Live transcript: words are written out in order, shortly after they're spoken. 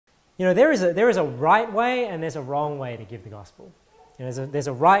there is a right way and there's a wrong way to give the gospel. There's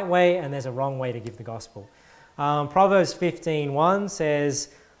a right way and there's a wrong way to give the gospel. Proverbs 15:1 says,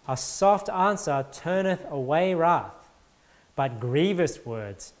 "A soft answer turneth away wrath, but grievous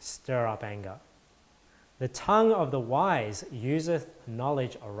words stir up anger. The tongue of the wise useth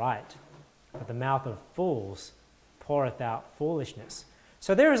knowledge aright, but the mouth of fools poureth out foolishness."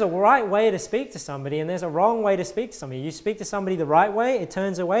 So there is a right way to speak to somebody and there's a wrong way to speak to somebody. You speak to somebody the right way, it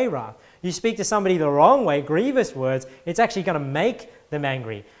turns away wrath. You speak to somebody the wrong way, grievous words, it's actually going to make them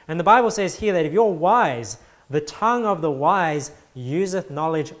angry. And the Bible says here that if you're wise, the tongue of the wise useth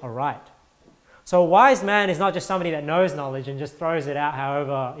knowledge aright. So a wise man is not just somebody that knows knowledge and just throws it out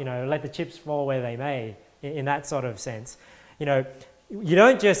however, let the chips fall where they may, in that sort of sense.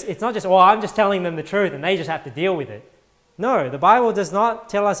 It's not just, I'm just telling them the truth and they just have to deal with it. No, the Bible does not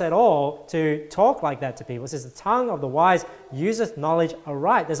tell us at all to talk like that to people. It says the tongue of the wise useth knowledge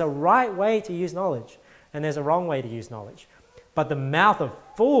aright. There's a right way to use knowledge and there's a wrong way to use knowledge. But the mouth of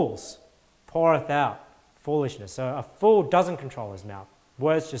fools poureth out foolishness. So a fool doesn't control his mouth.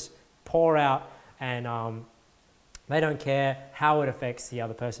 Words just pour out and they don't care how it affects the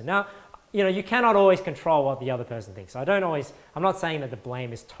other person. Now, you cannot always control what the other person thinks. I'm not saying that the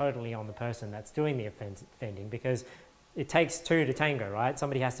blame is totally on the person that's doing the offending, because it takes two to tango, right?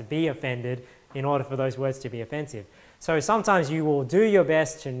 Somebody has to be offended in order for those words to be offensive. So sometimes you will do your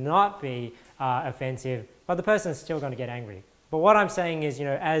best to not be offensive, but the person's still going to get angry. But what I'm saying is,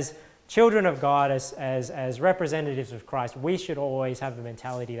 as children of God, as representatives of Christ, we should always have the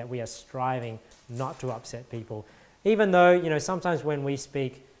mentality that we are striving not to upset people, even though, sometimes when we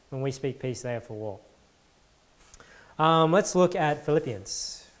speak peace, they are for war. Let's look at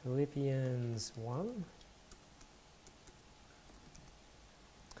Philippians 1.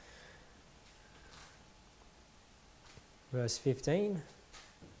 Verse 15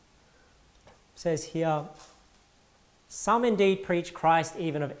 says here, "Some indeed preach Christ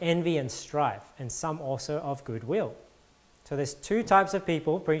even of envy and strife, and some also of goodwill." So there's two types of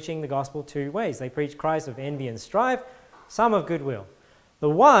people preaching the gospel two ways. They preach Christ of envy and strife, some of goodwill. The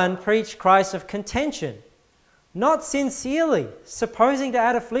one preached Christ of contention, not sincerely, supposing to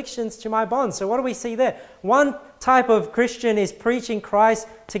add afflictions to my bonds. So what do we see there? One type of Christian is preaching Christ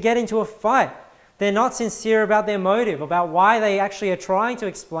to get into a fight. They're not sincere about their motive, about why they actually are trying to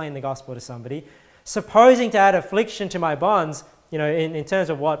explain the gospel to somebody. Supposing to add affliction to my bonds, in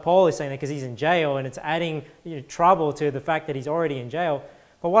terms of what Paul is saying there, because he's in jail and it's adding trouble to the fact that he's already in jail.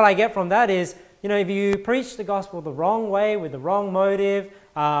 But what I get from that is, if you preach the gospel the wrong way, with the wrong motive,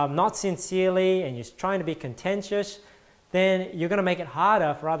 not sincerely, and you're trying to be contentious, then you're going to make it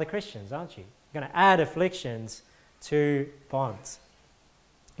harder for other Christians, aren't you? You're going to add afflictions to bonds.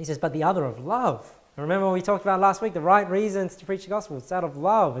 He says, but the other of love. And remember what we talked about last week, the right reasons to preach the gospel. It's out of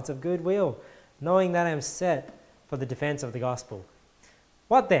love, it's of goodwill, knowing that I am set for the defense of the gospel.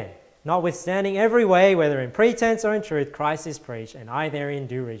 What then? Notwithstanding every way, whether in pretense or in truth, Christ is preached, and I therein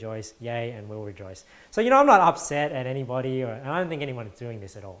do rejoice, yea, and will rejoice. So, I'm not upset at anybody, and I don't think anyone is doing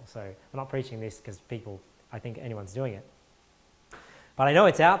this at all. So I'm not preaching this because I think anyone's doing it. But I know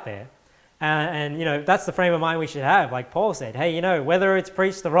it's out there. And that's the frame of mind we should have. Like Paul said, hey, whether it's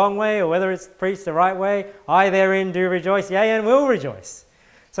preached the wrong way or whether it's preached the right way, I therein do rejoice, yea, and will rejoice.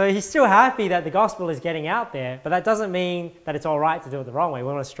 So he's still happy that the gospel is getting out there, but that doesn't mean that it's all right to do it the wrong way. We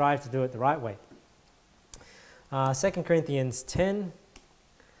want to strive to do it the right way. 2 Corinthians 10.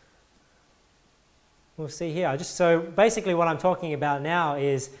 We'll see here. So basically what I'm talking about now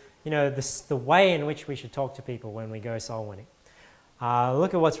is, the way in which we should talk to people when we go soul winning.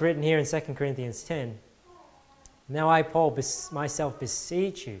 Look at what's written here in 2 Corinthians 10. Now I, Paul, myself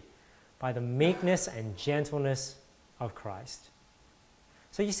beseech you by the meekness and gentleness of Christ.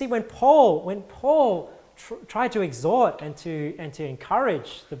 So you see, when Paul tried to exhort and to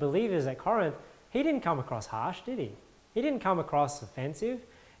encourage the believers at Corinth, he didn't come across harsh, did he? He didn't come across offensive.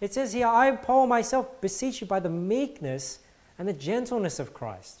 It says here, I, Paul, myself beseech you by the meekness and the gentleness of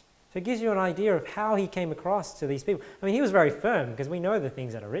Christ. So it gives you an idea of how he came across to these people. I mean, he was very firm, because we know the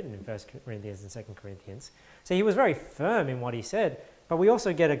things that are written in 1 Corinthians and 2 Corinthians. So he was very firm in what he said, but we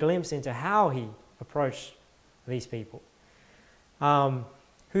also get a glimpse into how he approached these people.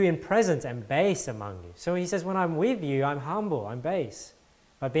 Who in presence am base among you. So he says, when I'm with you, I'm humble, I'm base,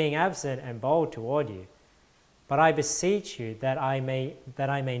 by being absent and bold toward you. But I beseech you that I may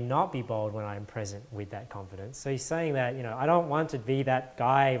not be bold when I am present with that confidence. So he's saying that, I don't want to be that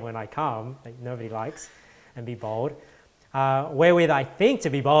guy when I come, that nobody likes, and be bold, wherewith I think to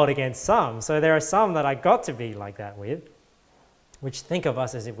be bold against some. So there are some that I got to be like that with, which think of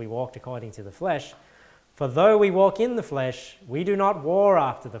us as if we walked according to the flesh. For though we walk in the flesh, we do not war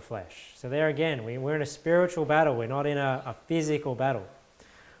after the flesh. So there again, we're in a spiritual battle. We're not in a physical battle.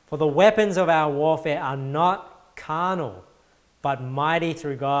 For the weapons of our warfare are not carnal, but mighty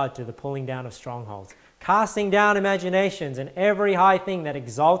through God to the pulling down of strongholds, casting down imaginations and every high thing that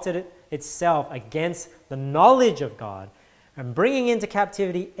exalted itself against the knowledge of God, and bringing into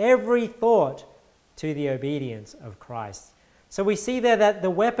captivity every thought to the obedience of Christ. So we see there that the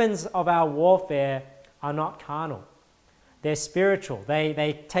weapons of our warfare are not carnal. They're spiritual.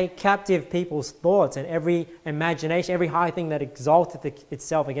 They take captive people's thoughts and every imagination, every high thing that exalted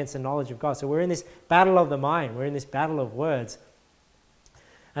itself against the knowledge of God. So we're in this battle of the mind. We're in this battle of words.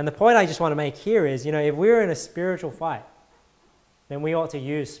 And the point I just want to make here is, if we're in a spiritual fight, then we ought to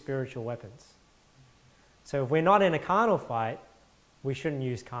use spiritual weapons. So if we're not in a carnal fight, we shouldn't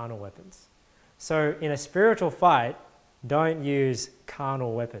use carnal weapons. So in a spiritual fight, don't use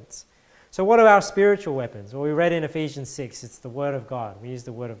carnal weapons. So what are our spiritual weapons? Well, we read in Ephesians 6, it's the Word of God. We use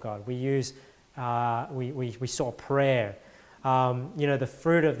the Word of God. We use, we saw prayer, the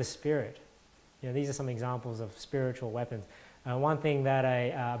fruit of the Spirit. These are some examples of spiritual weapons. One thing that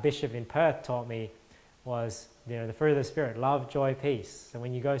a bishop in Perth taught me was, the fruit of the Spirit, love, joy, peace. So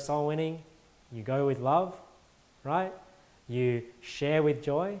when you go soul winning, you go with love, right? You share with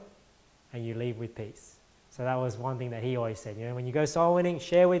joy, and you leave with peace. So that was one thing that he always said. When you go soul winning,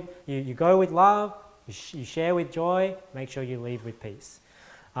 you go with love, you share with joy, make sure you leave with peace.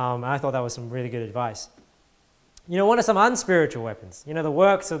 And I thought that was some really good advice. What are some unspiritual weapons? The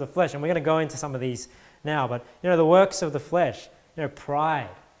works of the flesh. And we're going to go into some of these now. But, the works of the flesh, pride,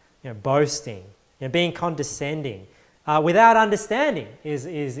 boasting, being condescending. Without understanding is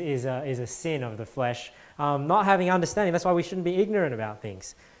a sin of the flesh. Not having understanding, that's why we shouldn't be ignorant about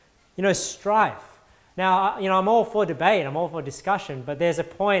things. Strife. Now, I'm all for debate, I'm all for discussion, but there's a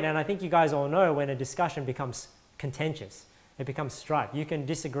point, and I think you guys all know, when a discussion becomes contentious, it becomes strife. You can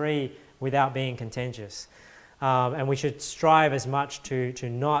disagree without being contentious. And we should strive as much to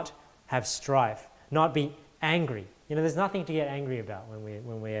not have strife, not be angry. There's nothing to get angry about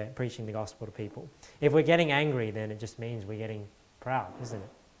when we're preaching the gospel to people. If we're getting angry, then it just means we're getting proud, isn't it?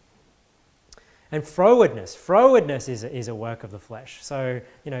 And frowardness. Frowardness is a work of the flesh. So,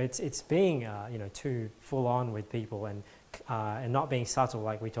 it's being, too full on with people and not being subtle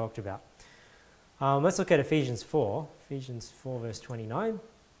like we talked about. Let's look at Ephesians 4. Ephesians 4 verse 29.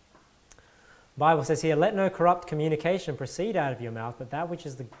 The Bible says here, let no corrupt communication proceed out of your mouth, but that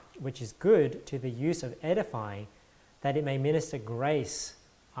which is good to the use of edifying, that it may minister grace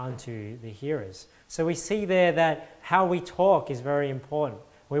unto the hearers. So we see there that how we talk is very important.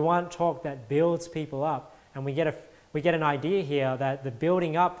 We want talk that builds people up, and we get an idea here that the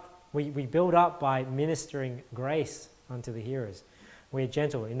building up, we build up by ministering grace unto the hearers. We're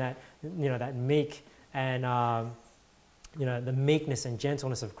gentle in that, that meek and, the meekness and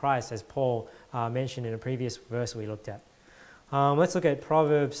gentleness of Christ, as Paul mentioned in a previous verse we looked at. Let's look at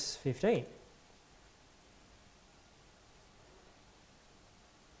Proverbs 15.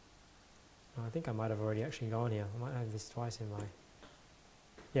 I think I might have already actually gone here. I might have this twice in my...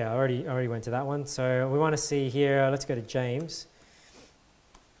 Yeah, I already went to that one. So we want to see here, let's go to James.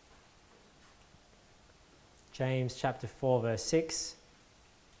 James chapter 4 verse 6.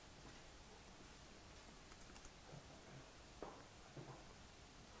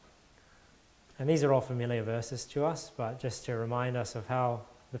 And these are all familiar verses to us, but just to remind us of how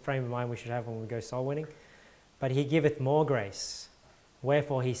the frame of mind we should have when we go soul winning. But he giveth more grace.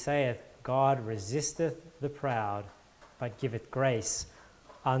 Wherefore he saith, God resisteth the proud, but giveth grace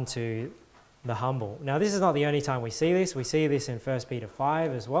unto the humble. Now this is not the only time we see this. We see this in 1 Peter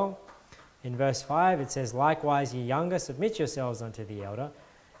 5 as well. In verse 5 it says, likewise ye younger, submit yourselves unto the elder.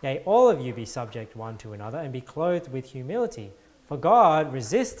 Yea, all of you be subject one to another, and be clothed with humility. For God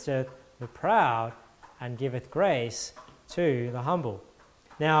resisteth the proud, and giveth grace to the humble.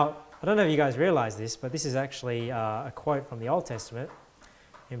 Now, I don't know if you guys realize this, but this is actually a quote from the Old Testament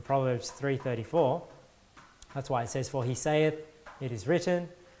in Proverbs 3:34. That's why it says, for he saith, it is written.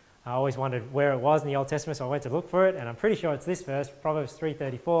 I always wondered where it was in the Old Testament, so I went to look for it, and I'm pretty sure it's this verse, Proverbs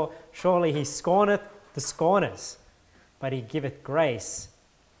 3:34. Surely he scorneth the scorners, but he giveth grace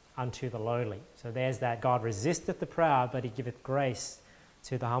unto the lowly. So there's that, God resisteth the proud, but he giveth grace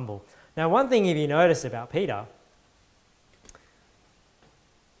to the humble. Now, one thing if you notice about Peter,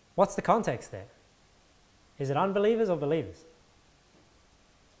 what's the context there? Is it unbelievers or believers?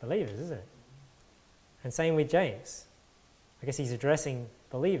 It's believers, isn't it? And same with James. I guess he's addressing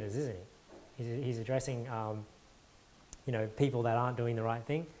believers, isn't he? He's addressing, people that aren't doing the right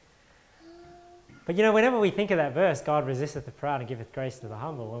thing. But whenever we think of that verse, God resisteth the proud and giveth grace to the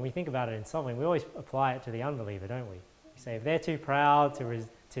humble, when we think about it in Soulwinning, we always apply it to the unbeliever, don't we? We say if they're too proud to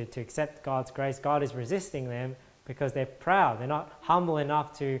accept God's grace, God is resisting them because they're proud. They're not humble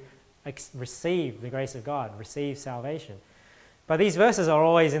enough to receive the grace of God, receive salvation. But these verses are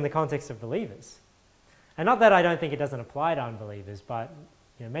always in the context of believers. And not that I don't think it doesn't apply to unbelievers, but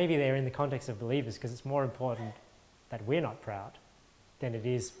maybe they're in the context of believers because it's more important that we're not proud than it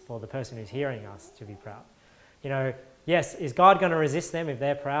is for the person who's hearing us to be proud. Yes, is God going to resist them if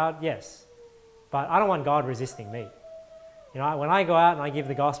they're proud? Yes. But I don't want God resisting me. When I go out and I give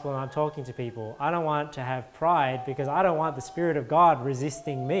the gospel and I'm talking to people, I don't want to have pride because I don't want the Spirit of God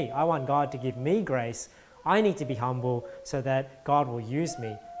resisting me. I want God to give me grace. I need to be humble so that God will use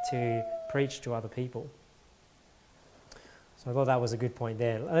me to preach to other people. So I thought that was a good point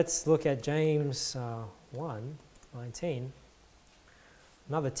there. Let's look at James 1:19.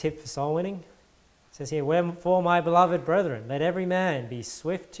 Another tip for soul winning. It says here, "Wherefore, my beloved brethren, let every man be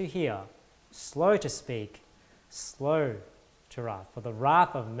swift to hear, slow to speak, slow to wrath. For the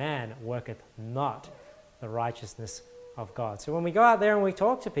wrath of man worketh not the righteousness of God." So when we go out there and we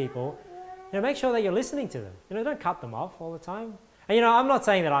talk to people, make sure that you're listening to them. Don't cut them off all the time. And I'm not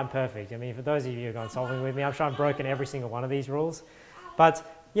saying that I'm perfect. I mean, for those of you who are going Soulwinning with me, I'm sure I've broken every single one of these rules. But,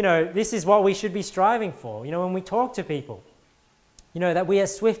 this is what we should be striving for. When we talk to people, that we are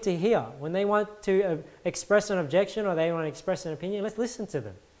swift to hear. When they want to express an objection or they want to express an opinion, let's listen to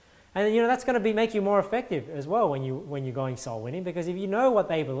them. And that's going to make you more effective as well when you're going soul winning, because if you know what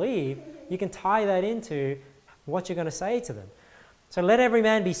they believe, you can tie that into what you're going to say to them. So let every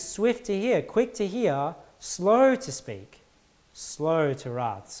man be swift to hear, quick to hear, slow to speak, slow to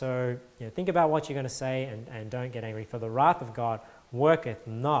wrath. So think about what you're going to say and don't get angry. For the wrath of God worketh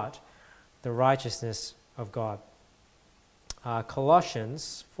not the righteousness of God.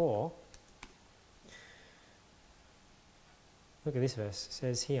 Colossians 4. Look at this verse. It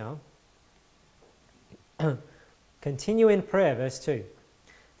says here, "Continue in prayer," verse 2,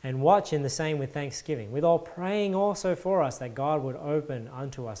 "and watch in the same with thanksgiving, with all praying also for us, that God would open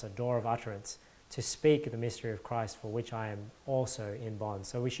unto us a door of utterance, to speak the mystery of Christ, for which I am also in bonds."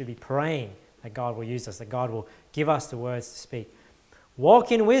 So we should be praying that God will use us, that God will give us the words to speak.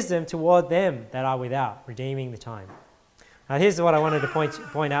 "Walk in wisdom toward them that are without, redeeming the time." Now here's what I wanted to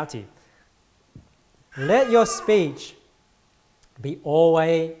point out to you. "Let your speech be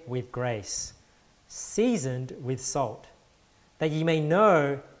always with grace, seasoned with salt, that ye may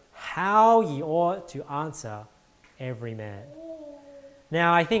know how ye ought to answer every man."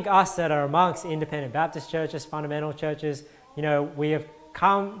 Now, I think us that are amongst independent Baptist churches, fundamental churches, we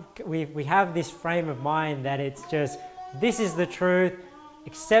have this frame of mind that it's just, this is the truth,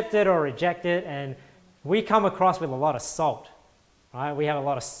 accept it or reject it, and we come across with a lot of salt, right? We have a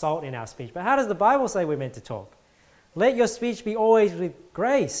lot of salt in our speech. But how does the Bible say we're meant to talk? "Let your speech be always with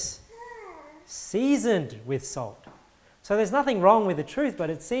grace, seasoned with salt." So there's nothing wrong with the truth, but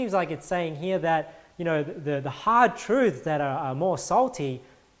it seems like it's saying here that, the hard truths that are more salty,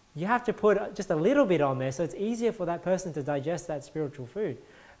 you have to put just a little bit on there so it's easier for that person to digest that spiritual food.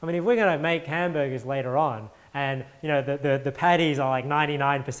 I mean, if we're going to make hamburgers later on and, the patties are like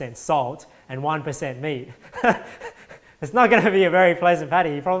 99% salt and 1% meat, it's not going to be a very pleasant patty.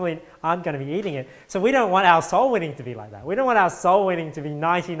 You probably aren't going to be eating it. So we don't want our soul winning to be like that. We don't want our soul winning to be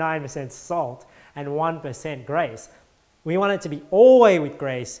 99% salt and 1% grace. We want it to be always with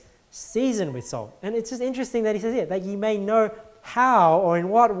grace, seasoned with salt. And it's just interesting that he says here, that ye may know how or in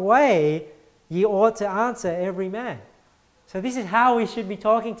what way ye ought to answer every man. So this is how we should be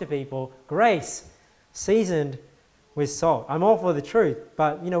talking to people. Grace, seasoned with salt. I'm all for the truth,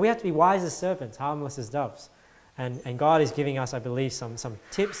 but we have to be wise as serpents, harmless as doves. And God is giving us, I believe, some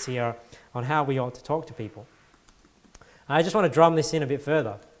tips here on how we ought to talk to people. I just want to drum this in a bit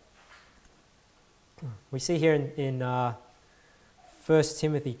further. We see here in 1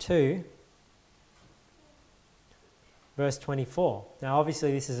 Timothy 2, verse 24. Now,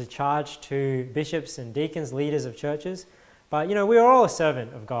 obviously, this is a charge to bishops and deacons, leaders of churches. But, we are all a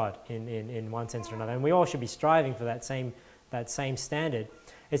servant of God in one sense or another. And we all should be striving for that same standard.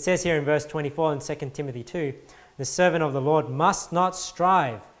 It says here in verse 24 in 2 Timothy 2, "The servant of the Lord must not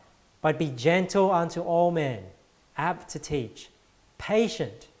strive, but be gentle unto all men, apt to teach,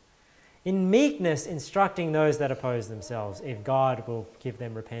 patient, in meekness instructing those that oppose themselves, if God will give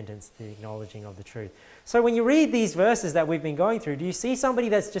them repentance, the acknowledging of the truth." So when you read these verses that we've been going through, do you see somebody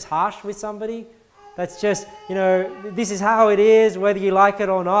that's just harsh with somebody? That's just, this is how it is, whether you like it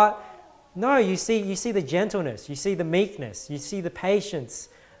or not? No, you see the gentleness, you see the meekness, you see the patience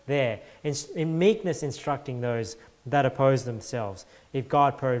there, in meekness instructing those that oppose themselves, if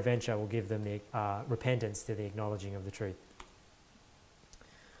God peradventure will give them the repentance to the acknowledging of the truth.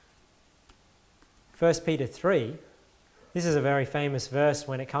 1 Peter 3, this is a very famous verse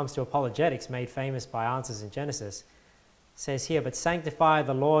when it comes to apologetics, made famous by answers in Genesis. It says here, "But sanctify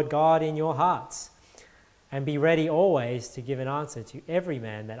the Lord God in your hearts, and be ready always to give an answer to every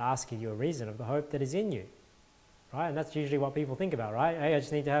man that asketh you a reason of the hope that is in you." Right? And that's usually what people think about, right? Hey, I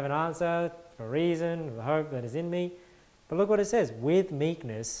just need to have an answer for a reason of the hope that is in me. But look what it says, with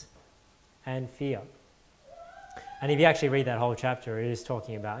meekness and fear. And if you actually read that whole chapter, it is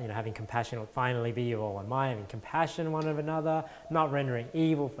talking about, having compassion will finally be all in mind, having compassion one of another, not rendering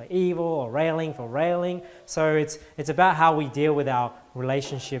evil for evil or railing for railing. So it's about how we deal with our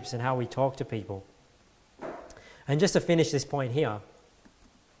relationships and how we talk to people. And just to finish this point here,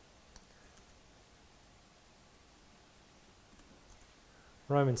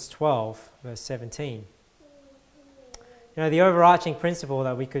 Romans 12, verse 17. The overarching principle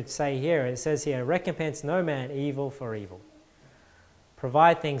that we could say here, it says here, "Recompense no man evil for evil.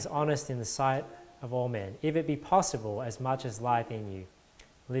 Provide things honest in the sight of all men. If it be possible, as much as lieth in you,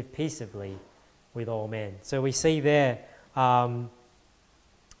 live peaceably with all men." So we see there, that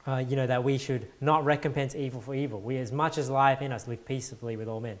we should not recompense evil for evil. We, as much as lieth in us, live peaceably with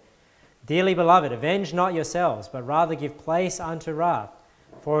all men. "Dearly beloved, avenge not yourselves, but rather give place unto wrath.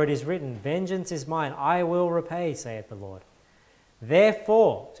 For it is written, Vengeance is mine, I will repay, saith the Lord.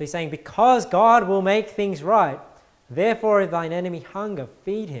 Therefore," so he's saying, because God will make things right, "therefore if thine enemy hunger,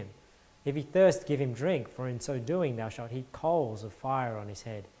 feed him. If he thirst, give him drink, for in so doing thou shalt heap coals of fire on his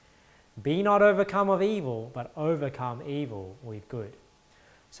head. Be not overcome of evil, but overcome evil with good."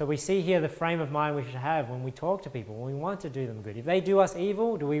 So we see here the frame of mind we should have when we talk to people, when we want to do them good. If they do us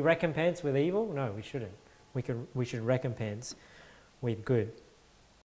evil, do we recompense with evil? No, we shouldn't. We should recompense with good.